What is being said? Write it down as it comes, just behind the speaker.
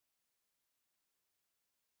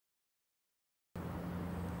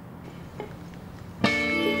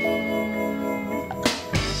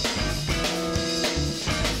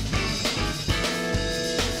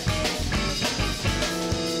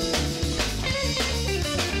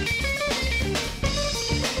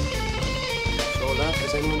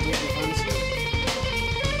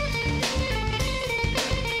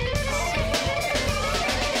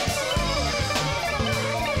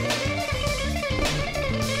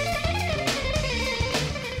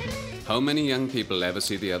How many young people ever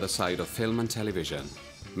see the other side of film and television?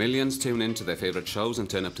 Millions tune in to their favourite shows and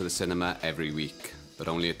turn up to the cinema every week, but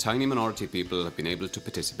only a tiny minority of people have been able to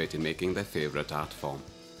participate in making their favourite art form.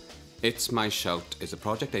 It's My Shout is a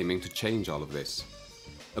project aiming to change all of this.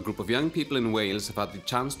 A group of young people in Wales have had the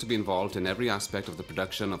chance to be involved in every aspect of the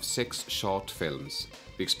production of 6 short films.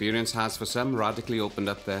 The experience has for some radically opened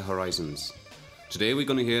up their horizons. Today we're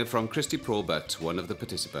going to hear from Christy Probert, one of the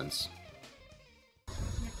participants.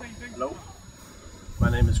 Hello, my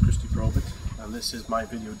name is Christy Probert and this is my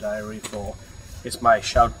video diary for It's My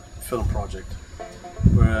Shout film project.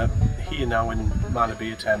 We're here now in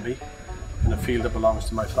Manaby, Tenby, in a field that belongs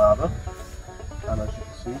to my father, and as you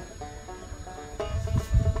can see,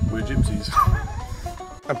 we're gypsies.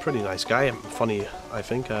 I'm a pretty nice guy, I'm funny I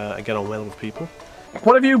think, I get on well with people.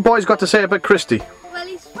 What have you boys got to say about Christy? Well,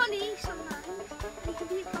 he's funny sometimes, he can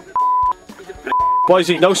be a proper Boys,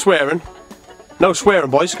 no swearing. No swearing,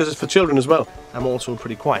 boys, because it's for children as well. I'm also a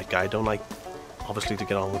pretty quiet guy. I don't like, obviously, to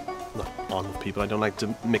get on with people. I don't like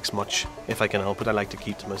to mix much if I can help it. I like to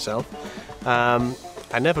keep to myself.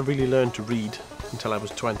 I never really learned to read until I was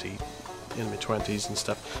 20, in my 20s and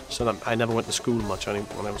stuff. So I never went to school much when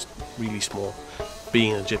I was really small,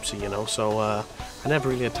 being a gypsy, you know. So I never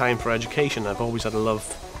really had time for education. I've always had a love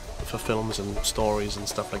for films and stories and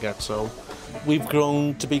stuff like that. So we've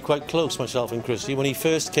grown to be quite close, myself and Christy. When he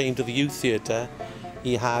first came to the youth theatre,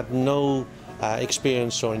 he had no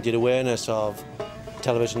experience or indeed awareness of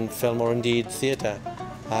television, film or indeed theatre,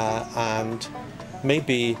 and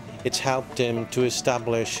maybe it's helped him to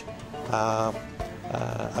establish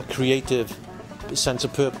a creative sense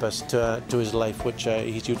of purpose to his life, which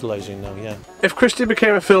he's utilising now. Yeah. If Christy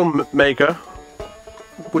became a filmmaker,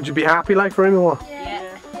 would you be happy, like, for him, or? Yeah.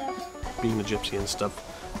 Being a gypsy and stuff,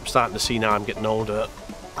 I'm starting to see now, I'm getting older,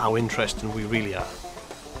 how interesting we really are.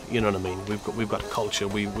 You know what I mean? We've got a culture,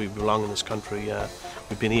 we belong in this country,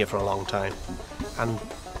 we've been here for a long time. And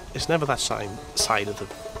it's never that side of the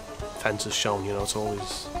fence is shown, you know, it's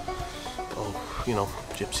always, oh, you know,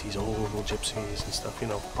 gypsies, oh, gypsies and stuff, you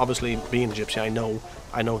know. Obviously, being a gypsy, I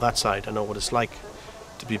know that side, I know what it's like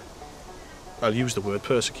to be, I'll use the word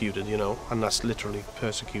persecuted, you know, and that's literally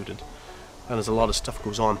persecuted. And there's a lot of stuff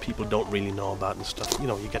goes on people don't really know about and stuff. You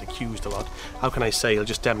know, you get accused a lot. How can I say? I'll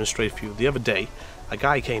just demonstrate for you. The other day, a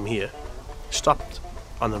guy came here, stopped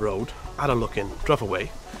on the road, had a look in, drove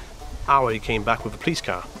away. Hour he came back with a police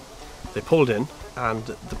car. They pulled in, and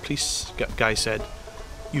the police guy said,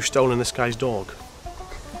 "You've stolen this guy's dog."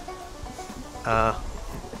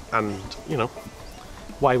 And you know,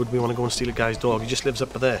 why would we want to go and steal a guy's dog? He just lives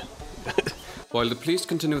up there. While the police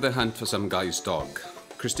continue their hunt for some guy's dog,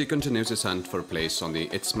 Christy continues his hunt for a place on the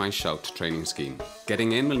It's My Shout training scheme.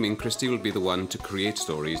 Getting in will mean Christy will be the one to create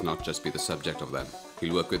stories, not just be the subject of them.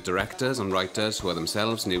 He'll work with directors and writers who are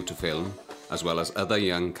themselves new to film, as well as other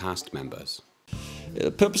young cast members.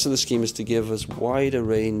 The purpose of the scheme is to give as wide a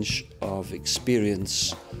range of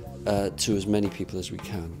experience to as many people as we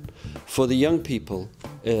can. For the young people,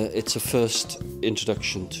 it's a first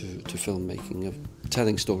introduction to filmmaking, of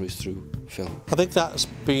telling stories through film. I think that's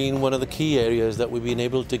been one of the key areas that we've been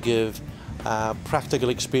able to give practical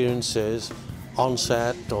experiences on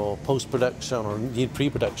set or post-production or indeed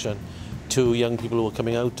pre-production to young people who are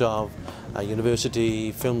coming out of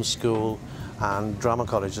university, film school and drama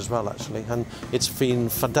college as well, actually. And it's been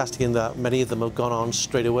fantastic in that many of them have gone on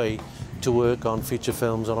straight away to work on feature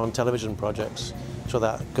films or on television projects. So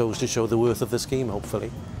that goes to show the worth of the scheme,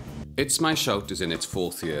 hopefully. It's My Shout is in its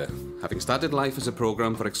 4th year, having started life as a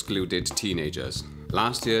programme for excluded teenagers.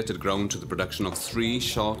 Last year it had grown to the production of 3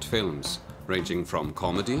 short films, ranging from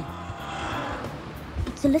comedy...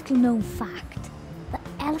 It's a little known fact that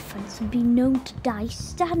elephants have been known to die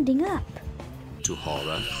standing up. ...to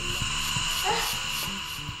horror...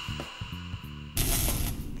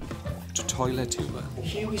 ...to toilet humour.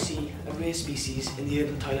 Here we see a rare species in the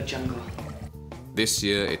urban toilet jungle. This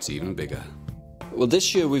year it's even bigger. Well,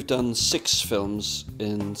 this year we've done 6 films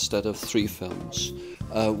instead of 3 films.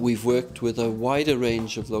 We've worked with a wider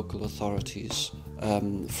range of local authorities,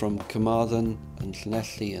 from Carmarthen and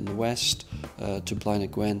Llanelli in the west to Blaen y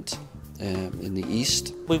Gwent in the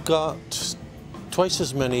east. We've got twice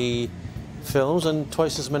as many films and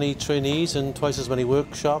twice as many trainees and twice as many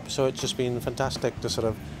workshops, so it's just been fantastic to sort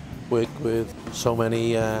of work with so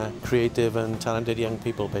many creative and talented young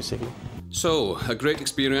people, basically. So, a great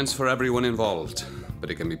experience for everyone involved, but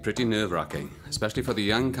it can be pretty nerve-wracking, especially for the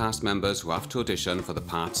young cast members who have to audition for the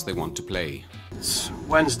parts they want to play. It's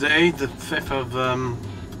Wednesday, the 5th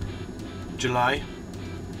of July,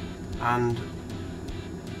 and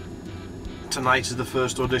tonight is the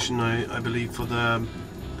first audition, I believe, for the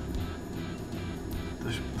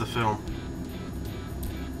the film.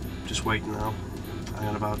 Just waiting now,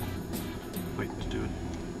 hanging about, waiting to do it.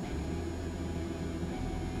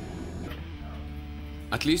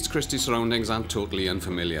 At least Christie's surroundings aren't totally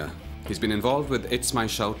unfamiliar. He's been involved with It's My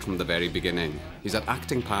Shout from the very beginning. He's had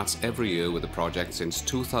acting parts every year with the project since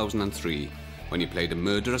 2003, when he played a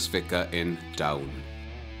murderous vicar in Down.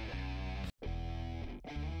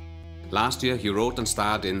 Last year, he wrote and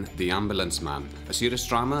starred in The Ambulance Man, a serious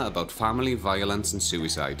drama about family violence and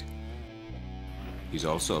suicide. He's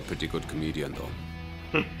also a pretty good comedian,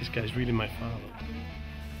 though. This guy's really my father.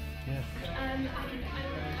 Yeah.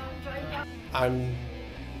 I'm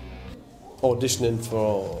auditioning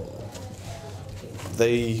for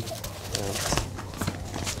They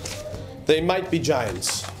Might Be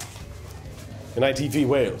Giants in ITV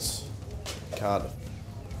Wales, Cardiff.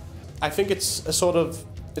 I think it's a sort of,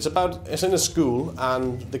 it's in a school,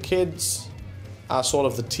 and the kids are sort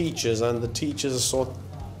of the teachers and the teachers are sort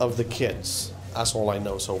of the kids. That's all I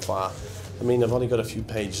know so far. I mean, I've only got a few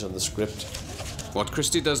pages on the script. What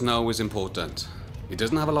Christie does know is important. He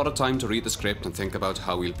doesn't have a lot of time to read the script and think about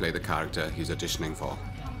how he'll play the character he's auditioning for.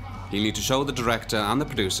 He'll need to show the director and the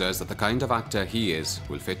producers that the kind of actor he is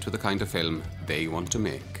will fit with the kind of film they want to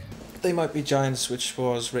make. They Might Be Giants, which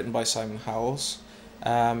was written by Simon Howells,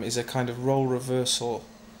 is a kind of role reversal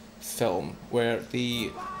film where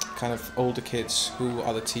the kind of older kids who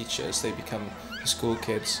are the teachers, they become the school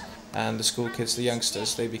kids, and the school kids, the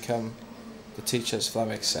youngsters, they become the teachers, if that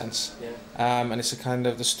makes sense. Yeah. And it's a kind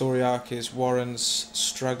of, the story arc is Warren's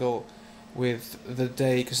struggle with the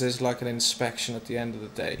day, because there's like an inspection at the end of the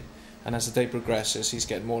day, and as the day progresses he's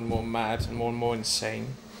getting more and more mad and more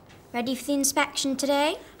insane. Ready for the inspection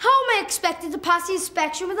today? How am I expected to pass the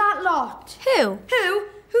inspection with that lot? Who? Who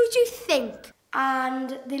do you think?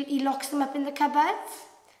 And he locks them up in the cupboards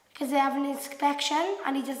because they have an inspection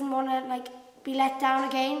and he doesn't want to be let down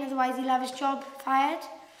again, otherwise he'll have his job fired.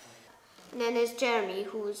 And then there's Jeremy,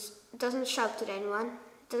 who doesn't shout at anyone,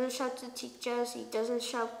 doesn't shout at the teachers, he doesn't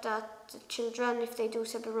shout at the children if they do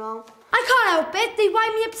something wrong. I can't help it, they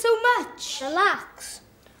wind me up so much. Relax.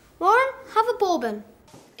 Warren, have a bourbon.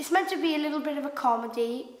 It's meant to be a little bit of a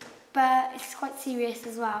comedy, but it's quite serious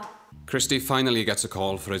as well. Christie finally gets a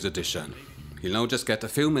call for his audition. He'll now just get a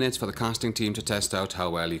few minutes for the casting team to test out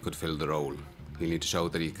how well he could fill the role. He'll need to show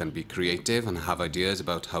that he can be creative and have ideas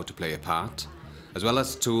about how to play a part, as well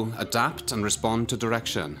as to adapt and respond to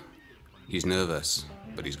direction. He's nervous,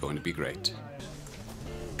 but he's going to be great.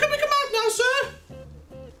 Can we come out now, sir?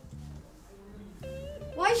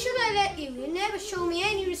 Why should I let you? You never show me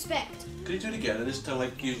any respect. Can you do it again and this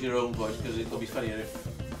time use your own voice, because it'll be funnier if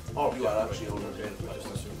you are actually holding a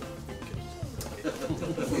voice.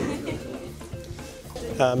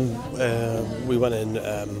 We went in,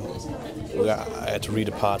 I had to read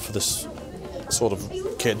a part for this sort of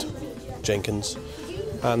kid, Jenkins,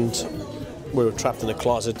 and we were trapped in a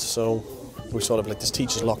closet, so we sort of this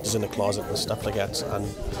teacher's locked us in a closet and stuff like that, and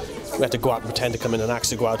we had to go out and pretend to come in and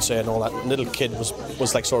actually go outside and all that. And the little kid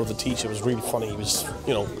was like sort of the teacher. It was really funny. He was,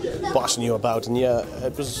 bossing you about, and yeah,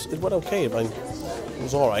 it went okay. I mean, it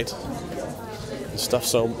was all right and stuff.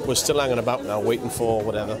 So we're still hanging about now, waiting for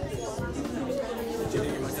whatever.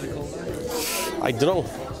 I don't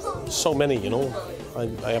know. So many,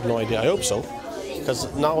 I have no idea. I hope so, because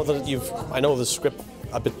now that I know the script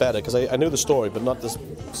a bit better, because I knew the story, but not this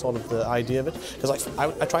sort of the idea of it. Because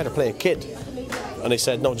I tried to play a kid, and they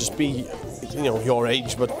said no, just be, your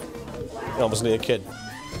age, but obviously a kid.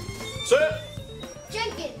 Sir.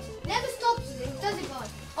 Jenkins never stops at things, does he, God?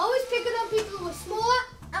 Always picking on people who are smaller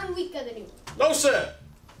and weaker than you. No, sir.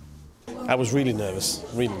 I was really nervous,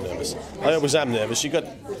 really nervous. I always am nervous. You got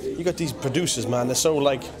these producers, man. They're so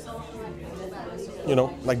like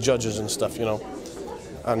judges and stuff,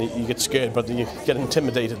 and you get scared, but you get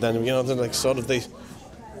intimidated. Then they're like sort of they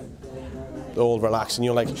all relax, and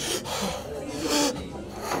you're like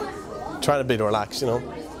trying to be relaxed,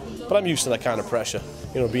 But I'm used to that kind of pressure,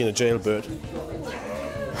 being a jailbird.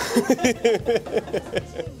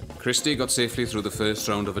 Christie got safely through the first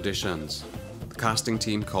round of auditions. The casting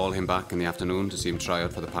team call him back in the afternoon to see him try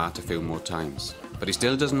out for the part a few more times. But he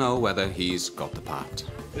still doesn't know whether he's got the part.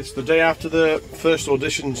 It's the day after the first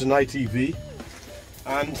auditions in ITV,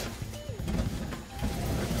 and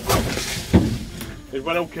it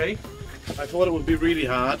went okay. I thought it would be really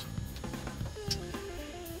hard,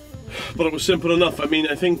 but it was simple enough. I mean,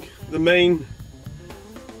 I think the main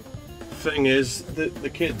thing is the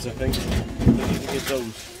kids, I think. They need to get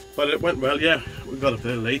those. But it went well, yeah. We got up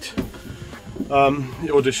there late. The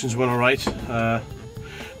auditions went alright. There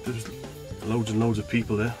was loads and loads of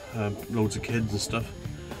people there, loads of kids and stuff.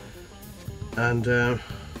 And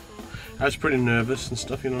I was pretty nervous and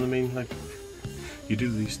stuff, you know what I mean? Like, you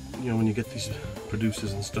do these, you know, when you get these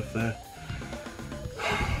producers and stuff there.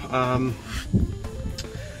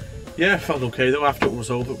 Yeah, I felt okay though. After it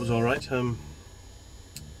was over, it was alright.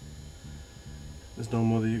 There's no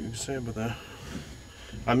more that you can say about that.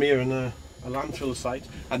 I'm here in a landfill site.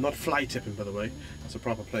 I'm not fly tipping, by the way. It's a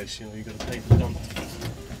proper place, you know, you got to pay for them.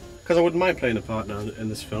 Because I wouldn't mind playing a part now in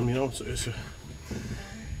this film, you know. It's a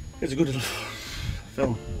good little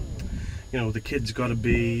film. You know, the kids got to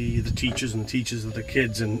be the teachers and the teachers are the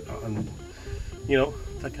kids and you know,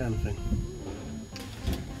 that kind of thing.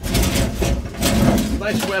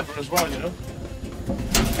 Nice weather as well, you know.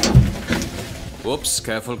 Whoops,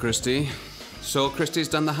 careful Christy. So Christy's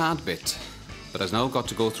done the hard bit, but has now got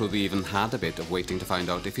to go through the even harder bit of waiting to find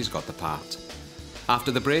out if he's got the part.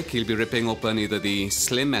 After the break, he'll be ripping open either the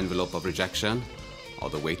slim envelope of rejection or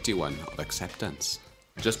the weighty one of acceptance.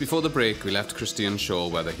 Just before the break, we left Christy unsure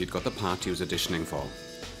whether he'd got the part he was auditioning for.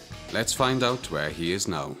 Let's find out where he is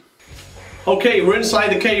now. Okay, we're inside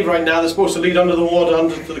the cave right now. They're supposed to lead under the water,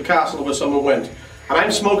 under to the castle where someone went. And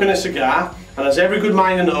I'm smoking a cigar, and as every good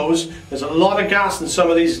miner knows, there's a lot of gas in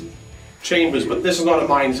some of these chambers, but this is not a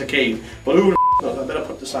mine, it's a cave. But who the knows? I better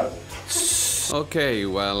put this out. Okay,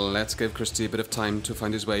 well, let's give Christy a bit of time to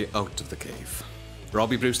find his way out of the cave.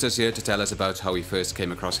 Robbie Brewster's here to tell us about how he first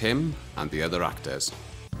came across him and the other actors.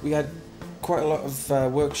 We had quite a lot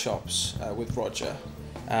of workshops with Roger,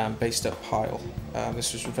 based at Pyle.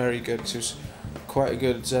 This was very good. It was quite a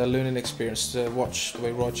good learning experience to watch the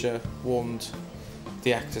way Roger warmed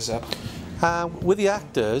the actors up. With the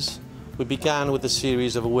actors, we began with a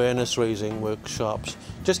series of awareness-raising workshops,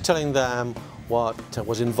 just telling them what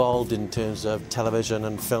was involved in terms of television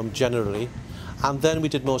and film generally. And then we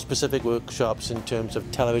did more specific workshops in terms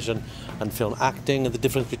of television and film acting and the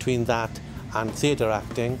difference between that and theatre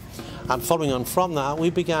acting. And following on from that, we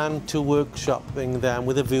began to workshopping them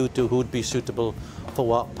with a view to who would be suitable for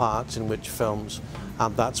what parts in which films.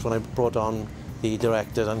 And that's when I brought on the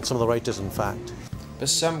directors and some of the writers, in fact. But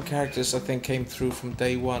some characters, I think, came through from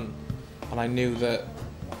day one, and I knew that,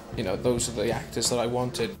 you know, those are the actors that I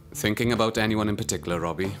wanted. Thinking about anyone in particular,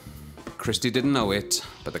 Robbie? Christy didn't know it,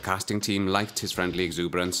 but the casting team liked his friendly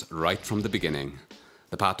exuberance right from the beginning.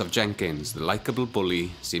 The part of Jenkins, the likeable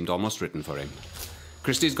bully, seemed almost written for him.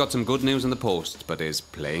 Christy's got some good news in the post, but is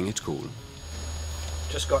playing it cool.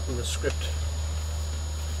 Just gotten the script.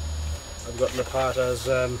 I've gotten the part as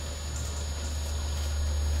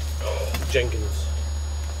Jenkins.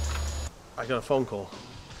 I got a phone call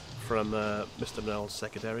from Mr. Bell's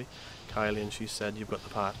secretary, Kylie, and she said, "You've got the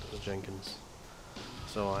part as Jenkins."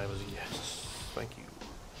 So I was, yes, thank you.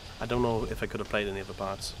 I don't know if I could have played any other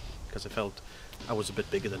parts, because I felt I was a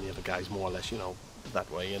bit bigger than the other guys, more or less, you know,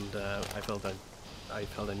 that way, and I felt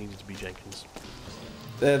I needed to be Jenkins.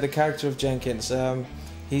 The character of Jenkins,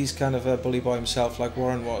 he's kind of a bully boy himself, like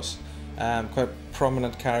Warren was. Quite a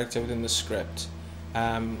prominent character within the script.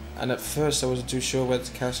 And at first I wasn't too sure whether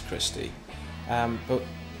to cast Christy. But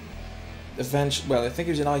eventually, well, I think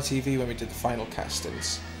it was in ITV when we did the final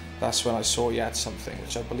castings. That's when I saw he had something,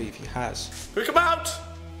 which I believe he has. Who come out?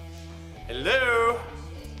 Hello?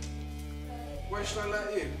 Where should I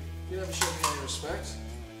let you? You never showed me any respect.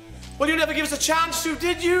 Well, you never give us a chance to,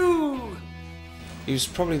 did you? He was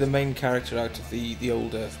probably the main character out of the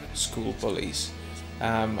older school bullies.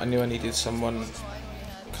 I knew I needed someone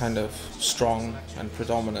kind of strong and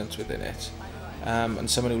predominant within it, and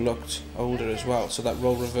someone who looked older as well, so that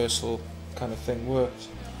role reversal kind of thing worked.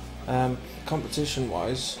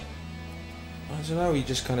 Competition-wise, I don't know, he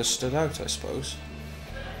just kind of stood out, I suppose.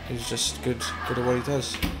 He was just good at what he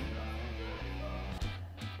does.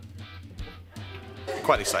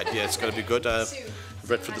 Quite excited, yeah, it's going to be good. I've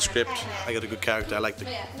read through the script, I got a good character, I like the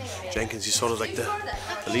Jenkins, he's sort of like the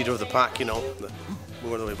leader of the pack, you know,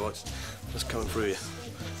 one of my boys, just coming through you.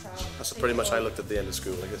 That's pretty much how I looked at the end of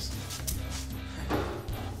school, I guess.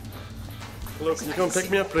 Hello, can you come pick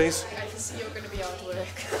me up, please? I can see you're going to be out of work.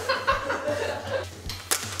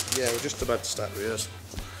 Yeah, we're just about to start rehearsal.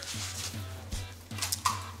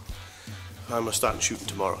 I'm starting shooting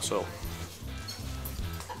tomorrow, so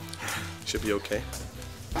should be okay.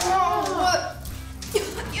 Oh, you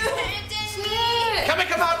hit me! Can we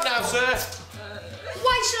come out now, sir?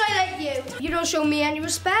 Why should I let you? You don't show me any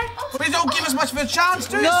respect. But you don't give us much of a chance,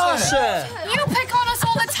 do you, No, sir? sir! You pick on us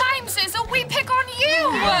all the time, sir, so we pick on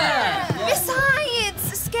you! Yeah.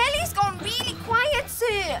 Besides, Skelly's gone really quiet,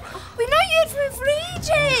 sir. We know you'd for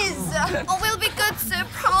ages. Oh, we'll be good, sir,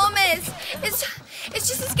 promise. It's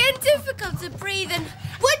just it's getting difficult to breathe and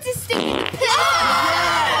what's a sticking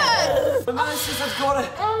The man says I've got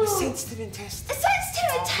a sensitive intestine. A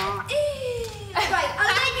sensitive intestine. Right,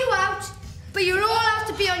 I'll let you out.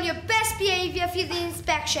 on your best behaviour for the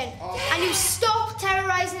inspection. And you stop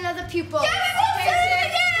terrorising other people.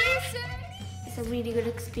 It's a really good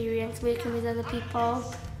experience working with other people,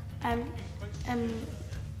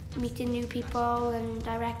 meeting new people and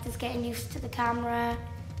directors, getting used to the camera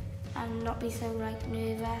and not be so like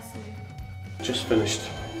nervous. And... Just finished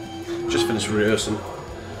rehearsing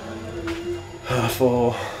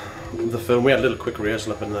for the film. We had a little quick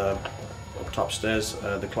rehearsal up in up top stairs,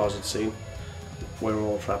 the closet scene where we're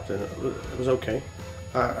all trapped in. It was okay.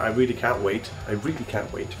 I really can't wait. I really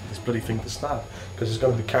can't wait for this bloody thing to start, because it's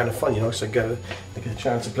going to be kind of fun, you know. So I get a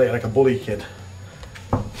chance to play like a bully kid.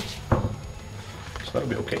 So that'll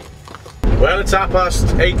be okay. Well, it's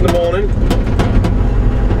 8:30 in the morning,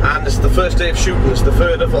 and it's the first day of shooting. It's the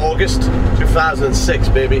 3rd of August, 2006,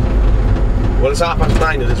 baby. Well, it's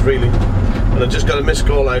 9:30 it is really, and I just got a missed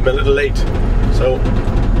call. I'm a little late, so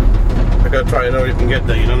I gotta try and hurry up and get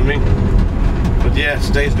there. You know what I mean? But yeah,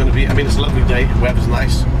 today's going to be, I mean, it's a lovely day, weather's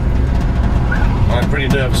nice. I'm pretty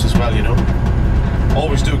nervous as well, you know.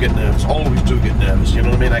 Always do get nervous, you know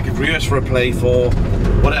what I mean? I could rehearse for a play for,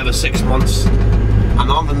 whatever, 6 months. And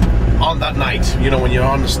on that night, you know, when you're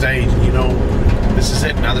on the stage, you know, this is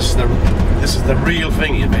it now, this is the real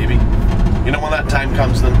thing here, baby. You know, when that time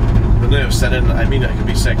comes, then the nerves set in, I mean, I could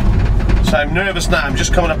be sick. So I'm nervous now, I'm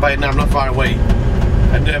just coming up by it now, I'm not far away.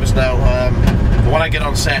 I'm nervous now, but when I get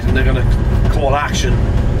on set and they're going to call action,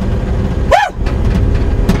 woo!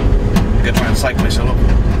 I'm going to try and psych myself up.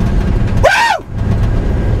 Woo!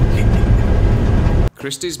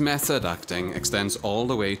 Christie's method acting extends all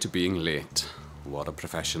the way to being late. What a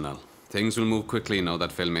professional. Things will move quickly now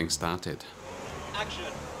that filming started.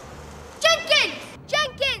 Action! Jenkins!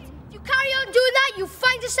 Jenkins! If you carry on doing that, you'll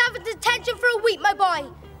find yourself in detention for a week, my boy.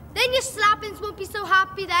 Then your slappings won't be so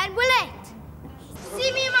happy then, will it?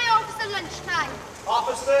 See me in my office at lunchtime.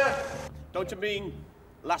 Officer! Don't you mean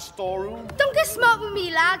last storeroom? Don't get smart with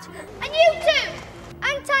me, lad. And you too!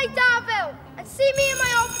 Anti-Darville! And see me in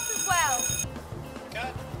my office as well. Okay.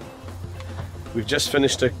 We've just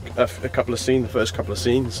finished a couple of scenes, the first couple of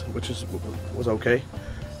scenes, which was okay.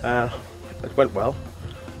 It went well.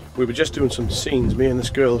 We were just doing some scenes, me and this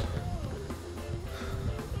girl,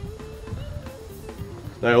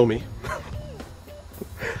 Naomi,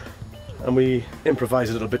 and we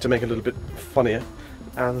improvised a little bit to make it a little bit funnier.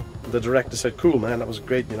 And the director said, cool man, that was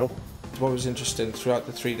great, you know. What was interesting throughout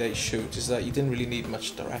the 3-day shoot is that you didn't really need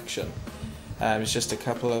much direction. It's just give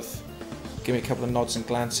me a couple of nods and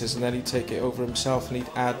glances, and then he'd take it over himself and he'd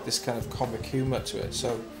add this kind of comic humour to it.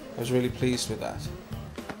 So I was really pleased with that.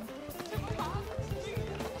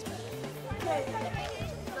 Okay,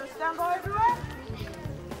 so stand by everyone,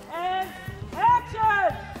 and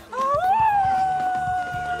action!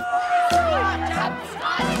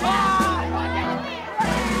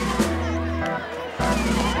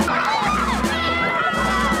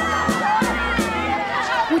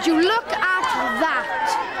 Would you look at that?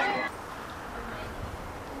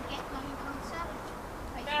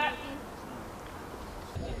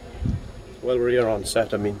 Well, we're here on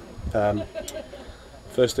set. I mean,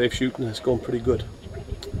 first day of shooting has gone pretty good.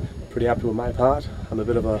 Pretty happy with my part. I'm a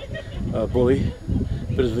bit of a bully,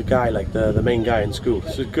 a bit of the guy, like the main guy in school.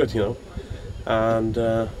 So it's good, you know. And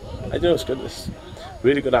I know it's good. It's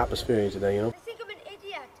really good atmosphere here today, you know. I think I'm an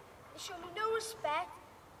idiot. They show me no respect,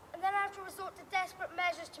 and then I have to resort to desperate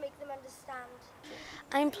measures to make them understand.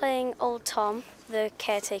 I'm playing Old Tom, the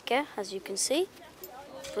caretaker, as you can see,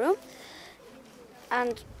 room,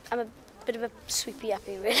 and I'm a bit of a sweepy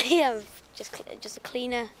uppy, really. I'm just a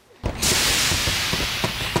cleaner.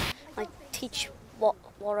 I teach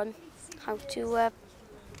Warren how to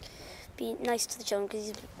be nice to the children, because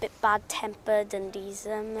he's a bit bad-tempered and he's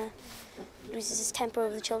loses his temper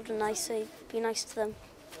over the children. I say be nice to them.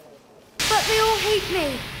 But they all hate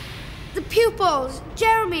me. The pupils,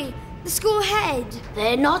 Jeremy, the school head.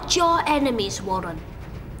 They're not your enemies, Warren.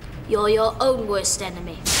 You're your own worst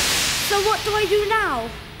enemy. So what do I do now?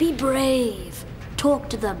 Be brave. Talk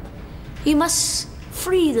to them. You must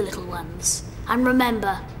free the little ones. And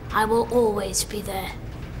remember, I will always be there.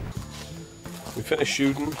 We finished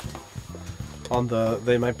shooting on the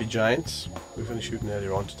They Might Be Giants. We finished shooting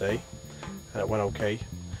earlier on today, and it went okay.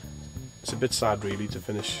 It's a bit sad, really, to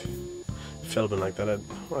finish filming like that.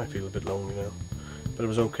 I feel a bit lonely now, but it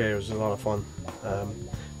was okay. It was a lot of fun.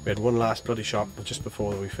 We had one last bloody shot just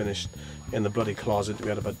before we finished in the bloody closet. We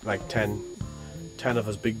had about like 10 of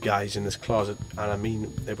us big guys in this closet, and I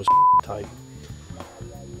mean, it was tight.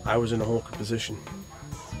 I was in a awkward position,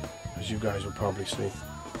 as you guys will probably see.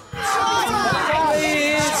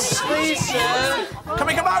 Please, sir. Can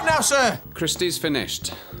we come out now, sir? Christie's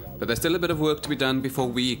finished, but there's still a bit of work to be done before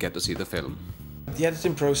we get to see the film. The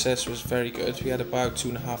editing process was very good. We had about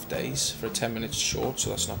 2.5 days for a 10-minute short,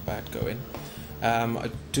 so that's not bad going.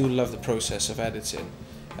 I do love the process of editing,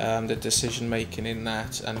 the decision making in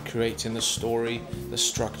that and creating the story, the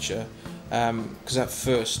structure, because at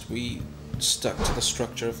first we stuck to the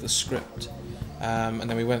structure of the script, and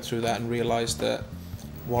then we went through that and realised that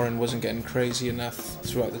Warren wasn't getting crazy enough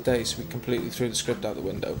throughout the day, so we completely threw the script out the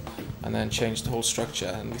window and then changed the whole structure,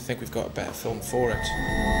 and we think we've got a better film for it.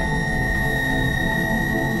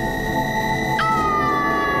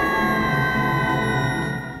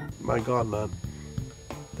 My God, man,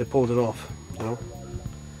 they pulled it off, you know.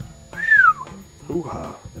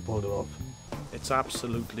 Hoo-ha, they pulled it off. It's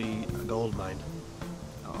absolutely a gold mine,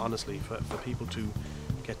 honestly, for people to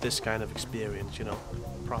get this kind of experience, you know,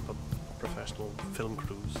 proper professional film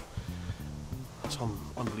crews. It's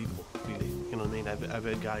unbelievable, really. You know what I mean? I've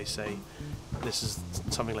heard guys say this is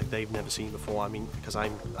something like they've never seen before. I mean, because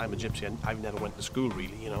I'm a gypsy and I've never went to school,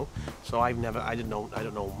 really, you know. So I don't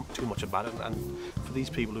know too much about it. And for these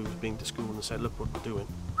people who've been to school and said, look what we're doing,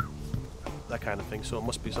 that kind of thing. So it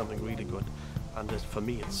must be something really good. And for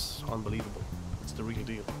me, it's unbelievable. It's the real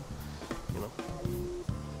deal, you know.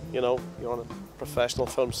 You know, you're on a professional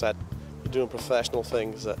film set. You're doing professional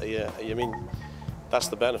things. I mean, that's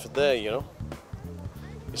the benefit there, you know.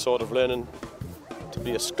 You're sort of learning to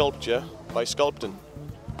be a sculptor by sculpting.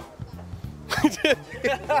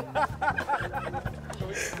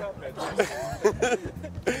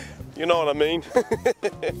 You know what I mean?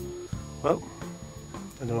 Well,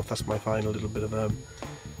 I don't know if that's my final little bit of a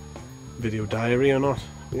video diary or not.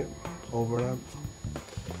 Yeah, over and out.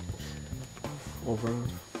 Over and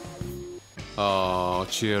out. Oh,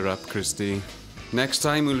 cheer up, Christy. Next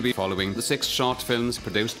time we'll be following the 6 short films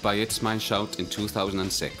produced by It's My Shout in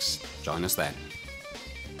 2006. Join us then.